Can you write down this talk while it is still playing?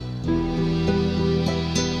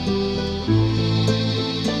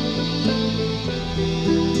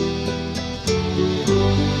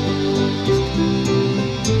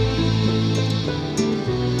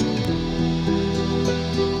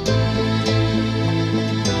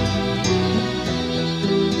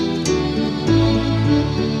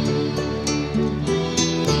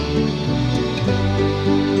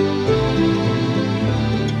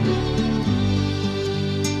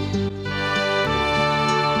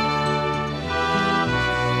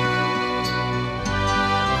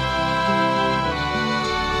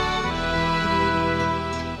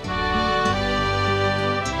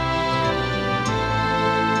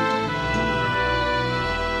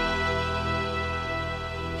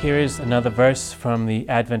Here is another verse from the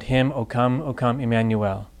Advent hymn, O come,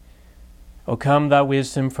 Emmanuel. O come, thou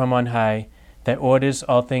wisdom from on high, that orders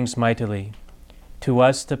all things mightily, to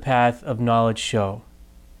us the path of knowledge show.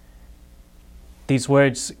 These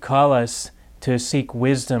words call us to seek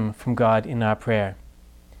wisdom from God in our prayer.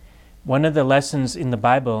 One of the lessons in the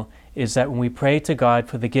Bible is that when we pray to God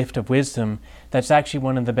for the gift of wisdom, that's actually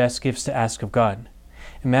one of the best gifts to ask of God.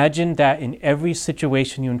 Imagine that in every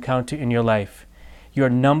situation you encounter in your life, your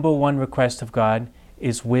number one request of God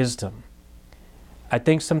is wisdom. I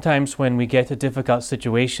think sometimes when we get to difficult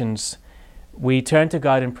situations, we turn to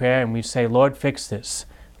God in prayer and we say, Lord, fix this.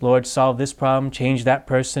 Lord, solve this problem, change that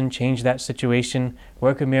person, change that situation,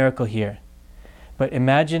 work a miracle here. But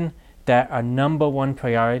imagine that our number one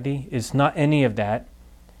priority is not any of that,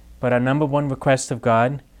 but our number one request of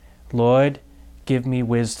God, Lord, give me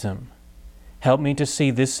wisdom. Help me to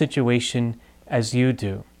see this situation as you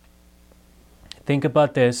do. Think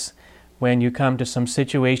about this when you come to some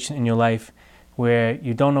situation in your life where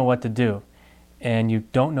you don't know what to do and you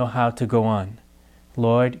don't know how to go on.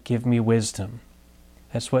 Lord, give me wisdom.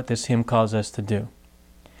 That's what this hymn calls us to do.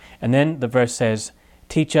 And then the verse says,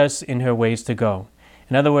 teach us in her ways to go.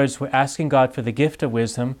 In other words, we're asking God for the gift of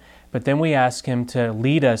wisdom, but then we ask Him to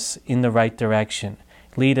lead us in the right direction,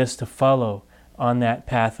 lead us to follow on that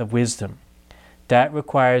path of wisdom. That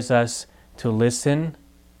requires us to listen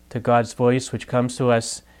to God's voice, which comes to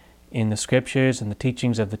us in the Scriptures and the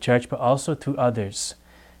teachings of the church, but also through others.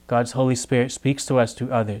 God's Holy Spirit speaks to us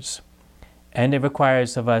through others. And it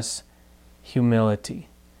requires of us humility.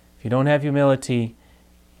 If you don't have humility,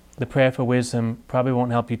 the prayer for wisdom probably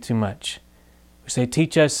won't help you too much. We say,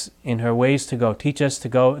 teach us in her ways to go. Teach us to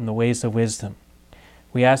go in the ways of wisdom.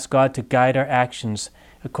 We ask God to guide our actions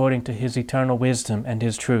according to His eternal wisdom and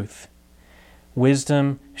His truth.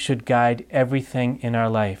 Wisdom should guide everything in our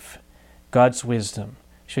life. God's wisdom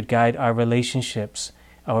should guide our relationships,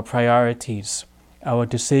 our priorities, our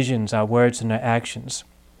decisions, our words, and our actions.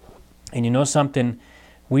 And you know something?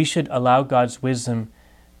 We should allow God's wisdom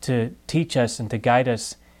to teach us and to guide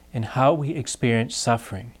us in how we experience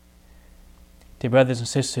suffering. Dear brothers and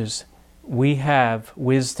sisters, we have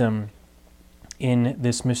wisdom in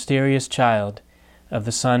this mysterious child of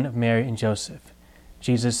the Son of Mary and Joseph,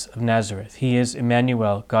 Jesus of Nazareth. He is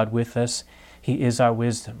Emmanuel, God with us. He is our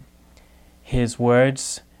wisdom. His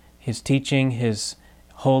words, His teaching, His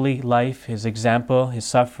holy life, His example, His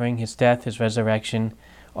suffering, His death, His resurrection,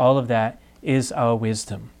 all of that is our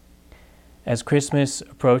wisdom. As Christmas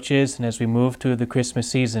approaches and as we move through the Christmas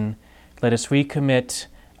season, let us recommit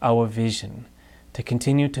our vision to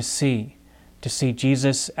continue to see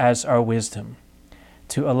Jesus as our wisdom,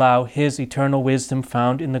 to allow His eternal wisdom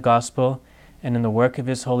found in the gospel and in the work of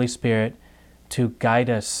His Holy Spirit to guide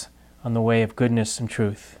us on the way of goodness and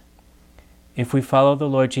truth. If we follow the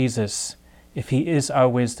Lord Jesus, if He is our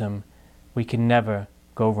wisdom, we can never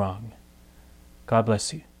go wrong. God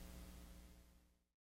bless you.